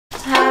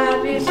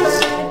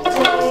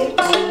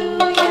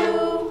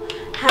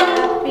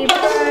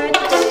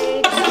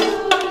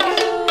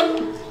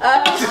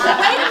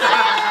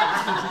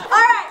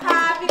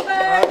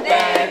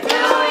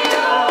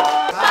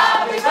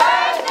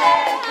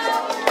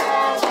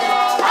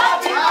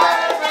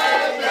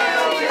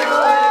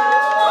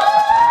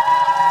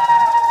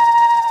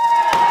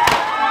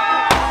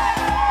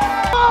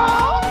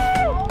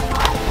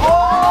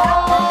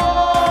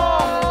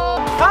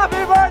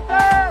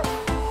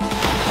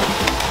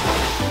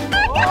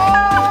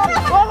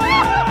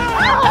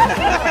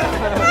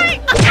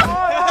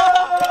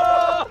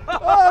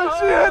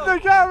the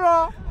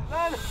camera.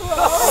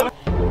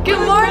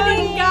 Good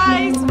morning,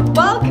 guys.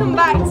 Welcome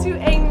back to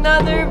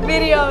another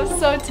video.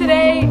 So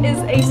today is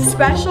a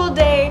special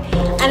day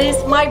and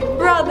it's my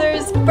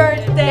brother's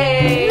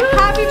birthday.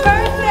 Happy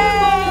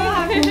birthday!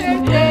 Happy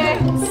birthday!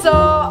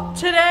 So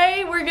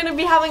today we're gonna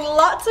be having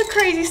lots of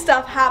crazy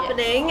stuff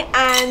happening,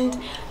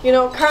 and you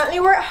know, currently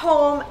we're at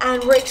home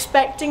and we're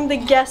expecting the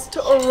guests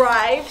to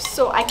arrive,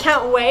 so I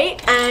can't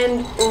wait.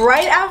 And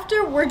right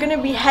after we're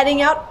gonna be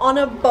heading out on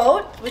a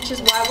boat, which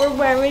is why we're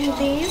wearing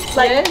these,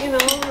 like, you know,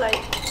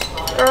 like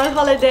we're on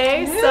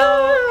holiday,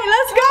 so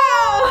let's go!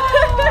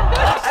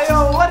 Hey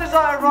yo, what is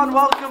up everyone?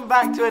 Welcome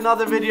back to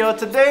another video.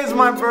 Today is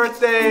my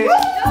birthday.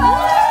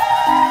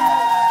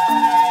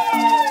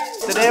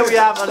 Today we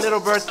have a little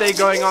birthday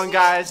going on,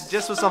 guys,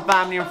 just with some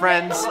family and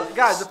friends.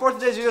 Guys, before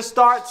today's video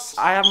starts,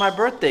 I have my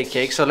birthday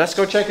cake, so let's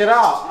go check it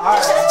out.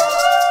 Alright.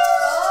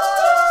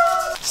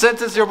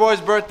 Since it's your boy's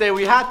birthday,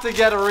 we had to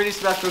get a really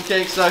special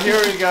cake, so here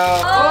we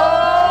go.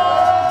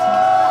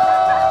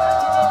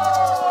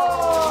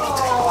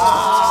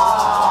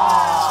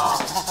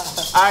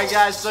 Alright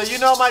guys, so you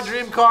know my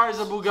dream car is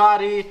a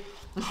Bugatti.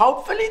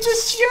 Hopefully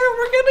this year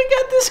we're gonna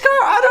get this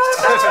car, I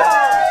don't know.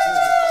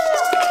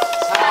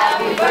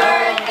 Happy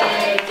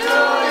birthday to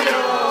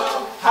you.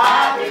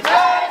 Happy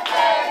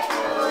birthday to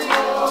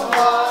you.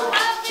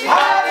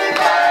 Happy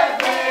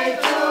birthday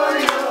to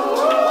you.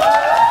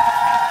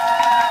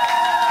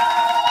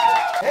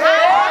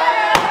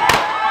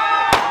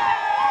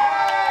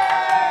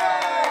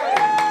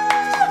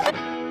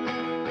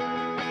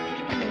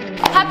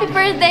 Happy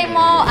birthday,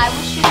 Mo. I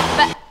wish you the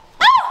best.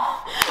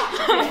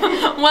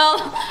 Well,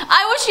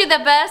 I wish you the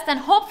best, and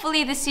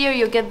hopefully this year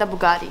you'll get the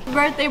Bugatti.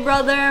 Birthday,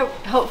 brother.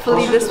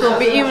 Hopefully this will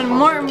be even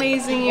more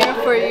amazing year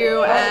for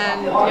you,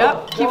 and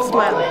yep, keep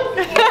smiling.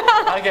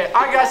 Okay,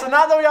 alright guys, so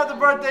now that we have the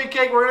birthday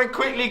cake, we're gonna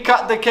quickly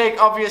cut the cake.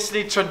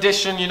 Obviously,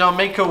 tradition, you know,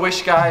 make a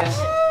wish, guys.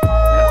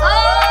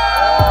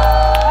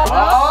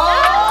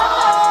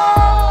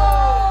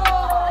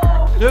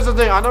 Here's the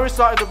thing, I know we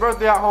started the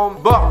birthday at home,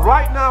 but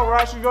right now we're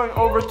actually going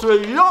over to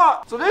a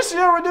yacht. So this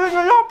year we're doing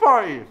a yacht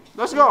party.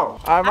 Let's go.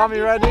 Alright, mommy,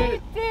 ready?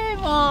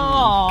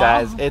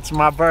 Guys, it's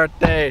my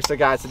birthday. So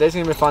guys, today's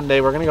gonna be a fun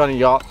day. We're gonna go on a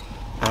yacht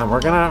and we're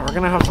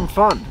gonna have some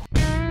fun.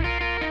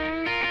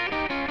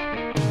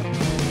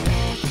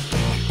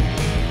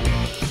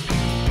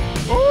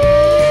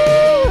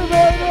 Ooh,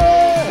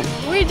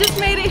 baby. We just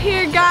made it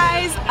here,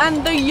 guys,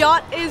 and the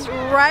yacht is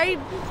right.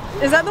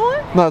 Is that the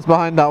one? No, it's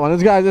behind that one.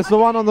 It's guys, it's the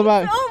one on the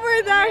back. It's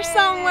over there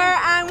somewhere,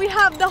 and we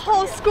have the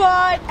whole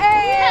squad.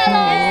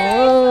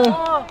 Hey!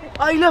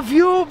 I love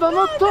you,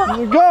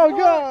 Benotto. Go,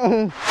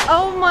 go.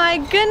 Oh my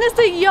goodness,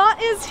 the yacht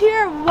is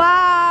here.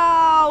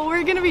 Wow,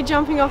 we're gonna be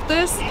jumping off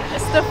this.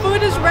 The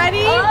food is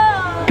ready.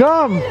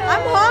 Come.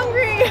 I'm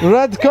hungry.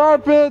 Red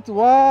carpet.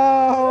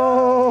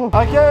 Wow.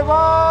 Okay,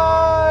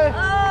 bye.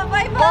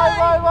 Bye bye. Bye,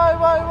 bye, bye,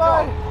 bye,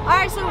 bye.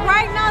 Alright, so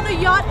right now the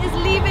yacht is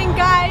leaving,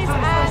 guys,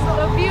 and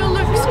the view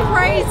looks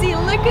crazy.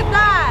 Look at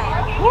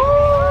that. Woo.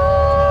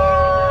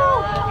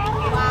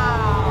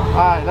 Wow.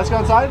 Alright, let's go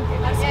inside.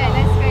 Let's go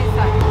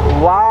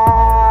inside. Wow.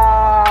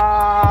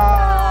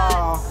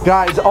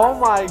 Guys, oh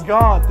my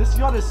god, this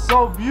yacht is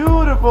so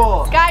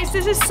beautiful. Guys,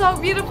 this is so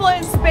beautiful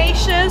and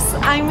spacious.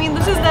 I mean,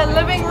 this is the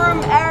living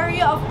room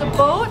area of the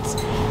boat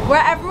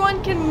where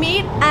everyone can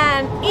meet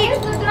and eat.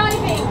 Where's the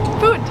driving?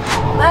 Food.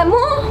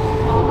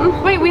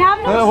 Wait, we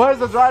have no... Where's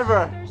the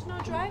driver? There's no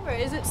driver.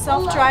 Is it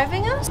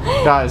self-driving us?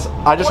 Guys,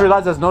 I just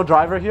realized there's no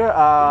driver here.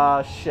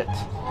 Shit.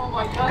 Oh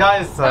my god.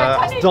 Guys,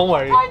 don't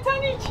worry.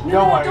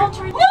 Don't worry. No.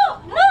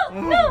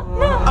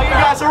 Okay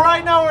guys, so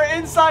right now we're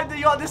inside the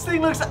yacht. This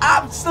thing looks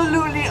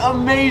absolutely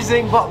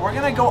amazing, but we're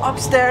gonna go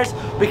upstairs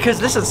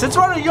because listen, since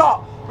we're on a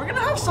yacht, we're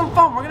gonna have some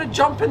fun. We're gonna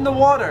jump in the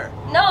water.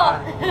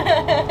 No.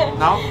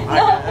 No?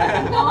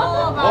 Okay.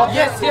 No. Oh,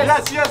 yes.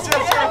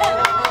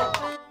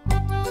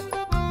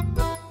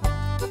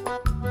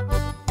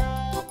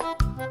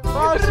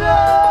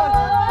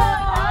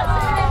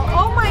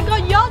 Oh my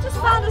god, y'all just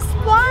found a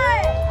spot.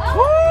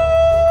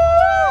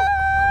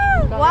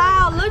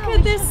 Wow, look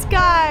at this,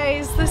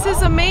 guys. This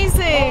is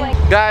amazing.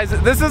 Guys,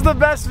 this is the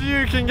best view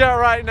you can get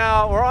right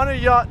now. We're on a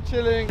yacht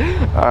chilling.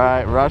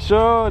 Alright,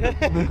 Rashad.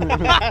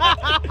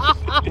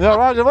 Yeah,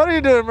 Rashad, what are you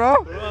doing,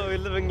 bro? Bro, we're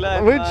living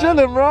life. We're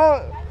chilling,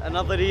 bro.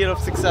 Another year of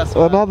success.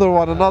 Another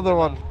one.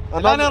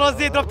 Lana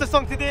Rosé dropped a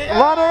song today.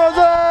 Lana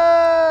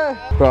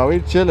Rosé! Bro,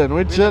 we're chilling.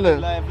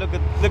 Live.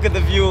 Look at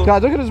the view.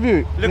 Guys, look at this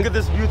view. Look at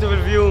this beautiful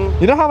view.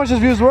 You know how much this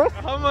view is worth?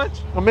 How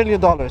much? $1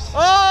 million.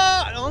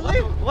 Oh,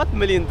 only? What $1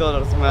 million, man?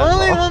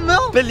 Only $1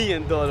 million?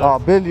 Billion. Oh,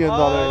 $1 billion.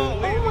 Oh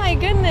my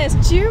goodness.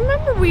 Do you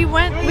remember we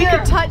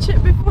could touch it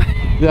before?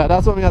 Yeah,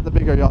 that's when we had the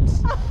bigger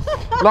yachts.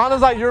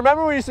 Lana's like, you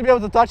remember we used to be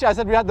able to touch it? I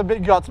said we had the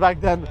big yachts back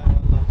then.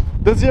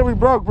 This year we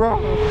broke, bro.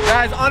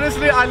 Guys,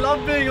 honestly, I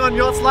love being on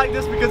yachts like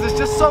this because it's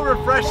just so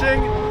refreshing.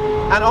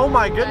 And oh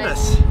my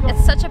goodness.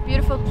 It's such a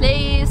beautiful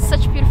place,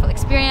 such a beautiful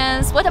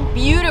experience. What a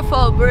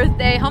beautiful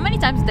birthday. How many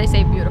times did they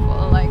say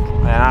beautiful? Like,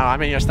 yeah, I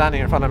mean, you're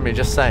standing in front of me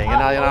just saying, you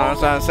know what I'm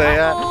trying to say?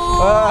 Yeah.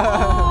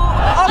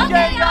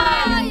 Okay,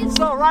 guys.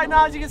 So right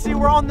now, as you can see,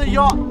 we're on the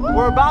yacht.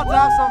 We're about to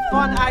have some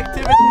fun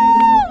activities.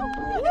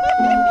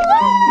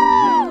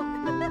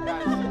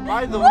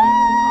 By the way,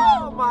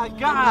 oh my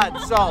God!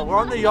 So we're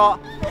on the yacht.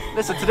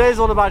 Listen, today's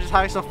all about just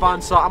having some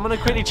fun. So I'm gonna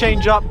quickly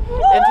change up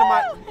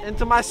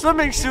into my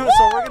swimming suit.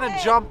 So we're gonna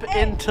jump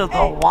into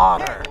the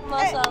water.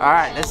 All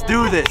right, let's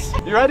do this.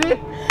 You ready?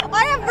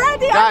 I am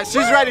ready. Guys,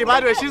 she's ready. By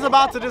the way, she's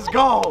about to just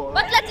go.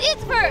 But let's eat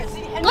first.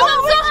 Because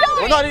I'm so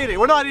hungry. We're not eating.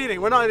 We're not eating.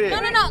 We're not eating.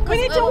 No.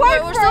 We need to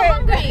work We're so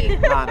hungry.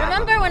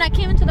 Remember when I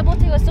came into the boat,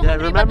 he was so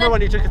hungry. Remember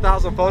when you took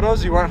 1,000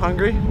 photos, you weren't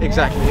hungry?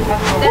 Exactly. There's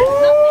nothing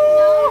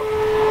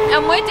now.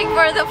 I'm waiting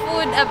for the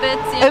food a bit.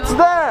 It's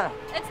there.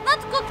 It's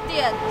not cooked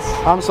yet.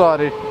 I'm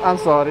sorry. I'm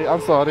sorry.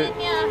 I'm sorry.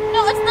 Yeah.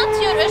 No, it's not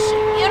your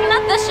issue. You're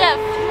not the chef.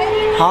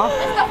 Huh?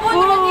 It's the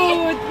food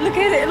ready. Look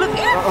at it. Look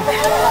at it.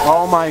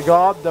 Oh my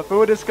God, the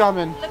food is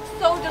coming. Looks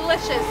so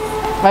delicious.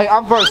 Hey,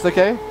 I'm first,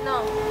 okay?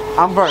 No.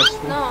 I'm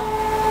first. No.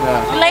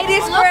 Yeah.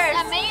 Ladies Looks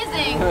first.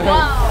 amazing.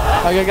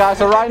 Wow. Okay, guys.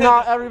 So right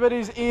now,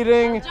 everybody's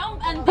eating.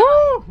 Jump and Woo!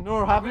 dive.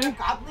 Noor happy?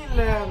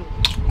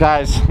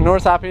 Guys,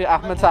 Noor's happy.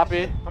 Ahmed's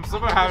happy. I'm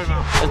super happy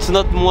now. It's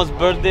not Mo's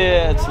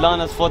birthday, it's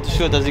Lana's photo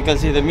shoot. As you can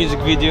see, the music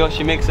video,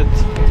 she makes it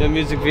to a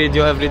music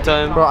video every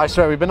time. Bro, I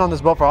swear, we've been on this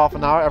boat for half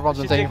an hour. Everyone's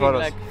been taking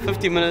photos. Like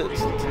 50 minutes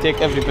to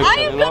take every picture. I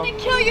am gonna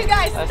kill you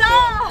guys.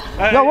 Stop.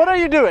 Yo, what are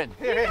you doing?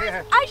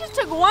 I just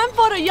took one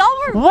photo. Y'all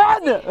were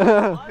One!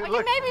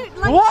 okay, maybe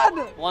like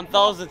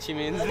 1,000 she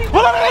means.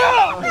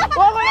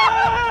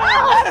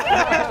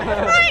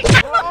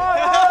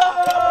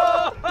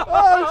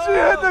 Oh, she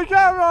hit the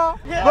camera!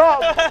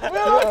 Bro,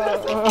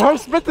 her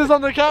spit is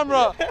on the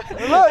camera.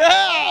 Look.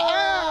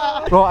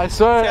 Bro, I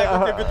swear.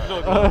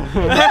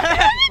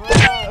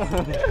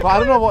 But I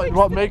don't know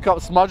what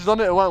makeup smudged on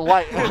it. It went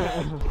white.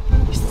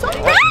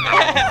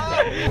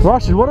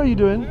 Rashid, what are you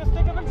doing?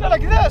 Take a picture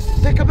like this.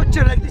 Take a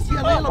picture like this.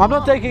 I'm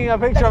not taking a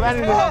picture of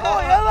anything.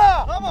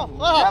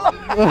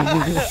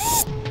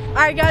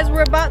 Alright guys,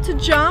 we're about to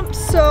jump,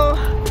 so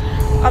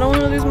I don't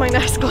want to lose my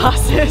nice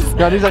glasses.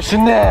 Yeah, these are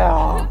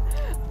Chanel.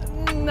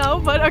 No,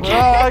 but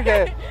okay.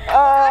 Okay.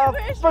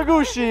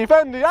 Faguchi,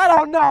 Fendi, I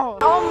don't know.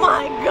 Oh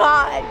my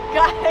God,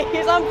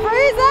 guys, I'm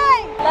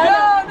freezing.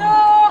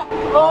 No.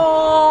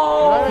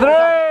 Oh. 3.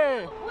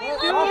 We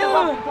love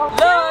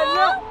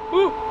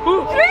you.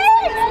 Three.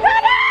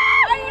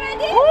 Are you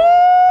ready?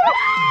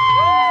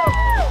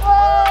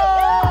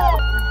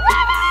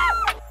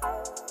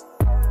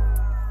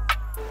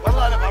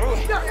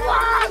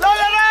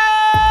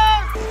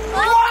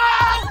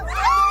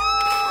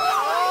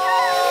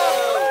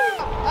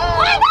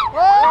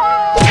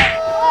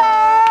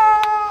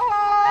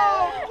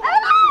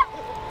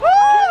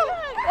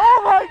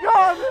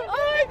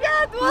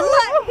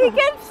 He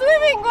kept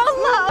swimming,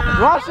 wallah.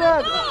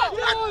 Rashid!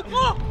 Go, come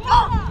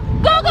on.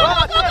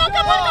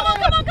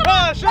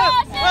 Rashid.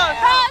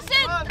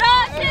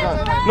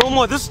 No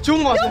more, this is too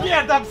much.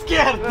 I'm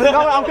scared.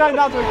 No, I'm going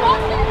down to it.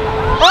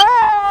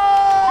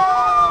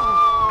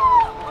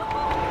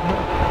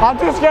 I'm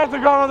too scared to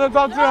go on the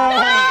top 2.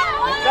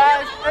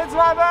 Guys, it's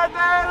my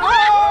birthday!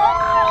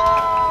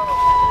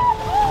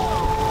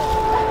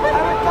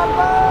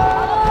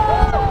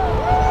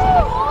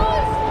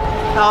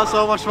 That was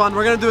so much fun.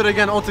 We're gonna do it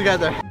again all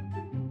together.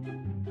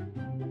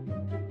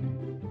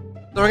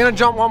 So we're gonna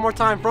jump one more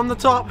time from the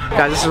top.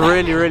 Guys, this is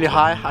really, really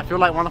high. I feel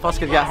like one of us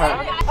could get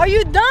hurt. Are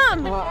you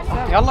dumb?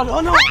 Yalla,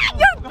 oh no!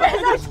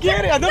 I'm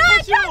scared. I don't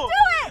push you.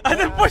 I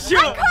didn't push you.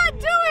 I can't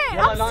do it.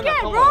 I'm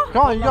scared, bro.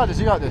 Come on, you got this,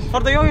 you got this.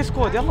 For the yo-yo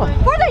squad, yalla.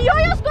 For the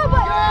yo-yo squad.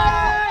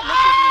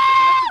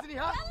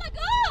 Yalla,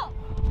 go.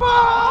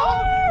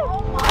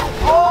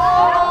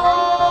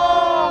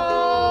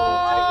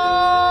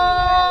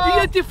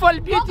 Beautiful,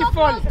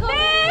 beautiful.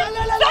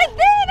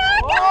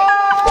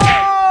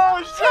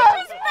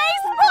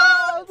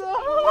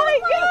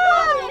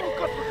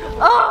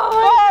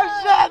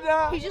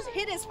 He just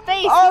hit his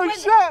face. Oh, he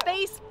went shit.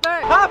 face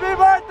first. Happy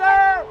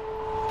birthday!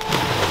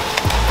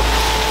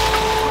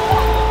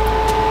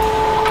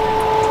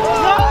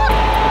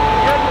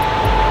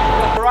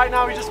 Right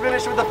now we just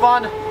finished with the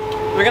fun.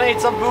 We're gonna eat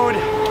some food.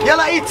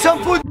 Yalla, eat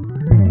some food.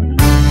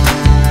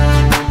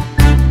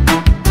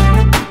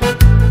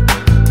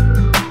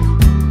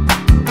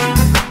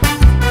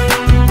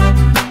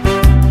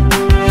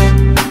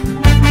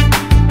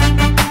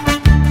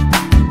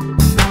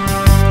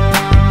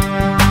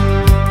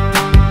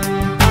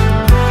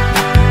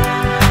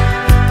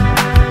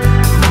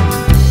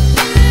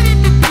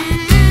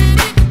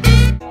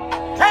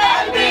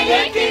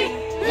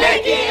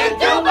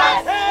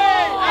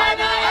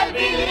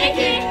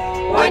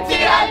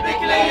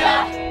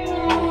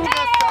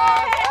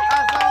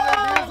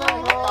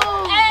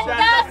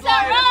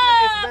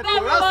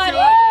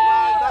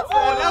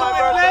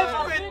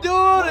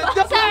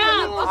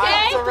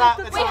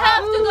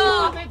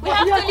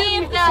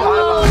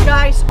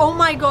 Guys, oh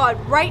my God,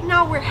 right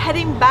now we're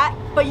heading back,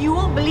 but you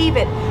won't believe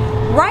it.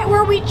 Right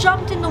where we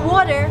jumped in the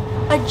water,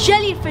 a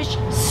jellyfish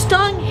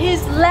stung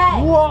his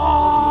leg.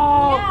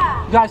 Whoa!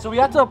 Yeah. Guys, so we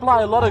had to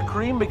apply a lot of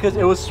cream because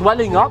it was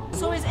swelling up.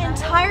 So his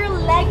entire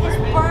leg is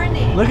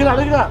burning. Look at that,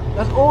 look at that.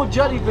 That's all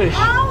jellyfish.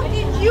 How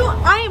did you,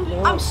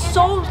 I'm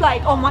so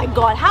like, oh my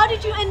god, how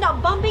did you end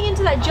up bumping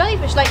into that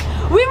jellyfish? Like,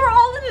 we were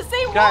all in the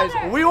same Guys,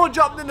 water. we all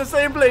jumped in the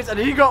same place and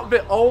he got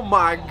bit. Oh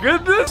my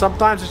goodness.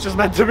 Sometimes it's just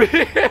meant to be.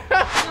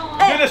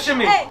 Hey, a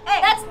shimmy. Hey,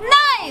 hey. That's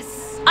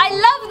nice. I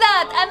love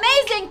that.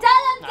 Amazing,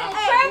 talented,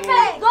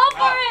 perfect. Go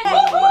for it.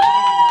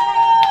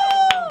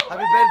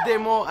 Happy birthday,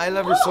 Mo. I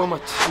love you so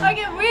much.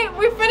 Okay,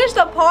 we finished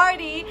the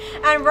party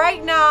and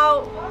right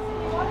now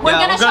We're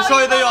gonna show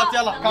you the yacht. the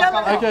Yalla,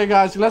 come. Okay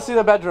guys, let's see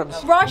the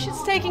bedrooms. Rush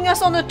is taking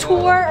us on a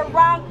tour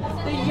around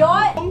the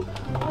yacht.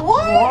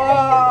 What?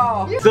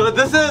 Wow. So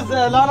this is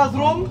Lana's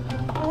room.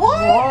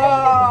 What?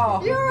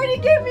 Wow. You already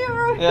gave me a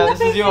room. Yeah,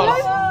 this is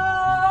yours.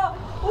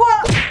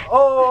 What?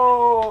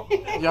 Oh.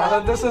 Yeah,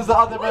 then this is the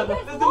other bed.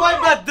 This is my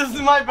bed. This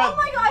is my bed. Oh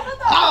my god, I thought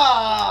that.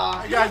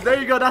 Ah! Guys, there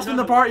you go. That's been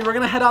the party. We're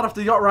gonna head out of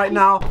the yacht right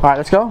now. All right,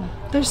 let's go.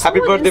 There's Happy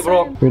someone birthday,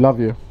 bro. inside. We love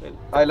you.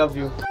 I love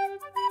you.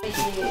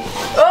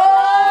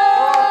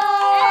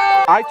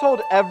 I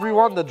told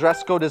everyone the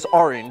dress code is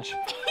orange.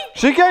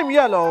 She came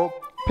yellow,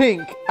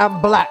 pink,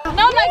 and black.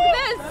 Not like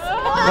this.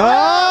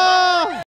 Ah!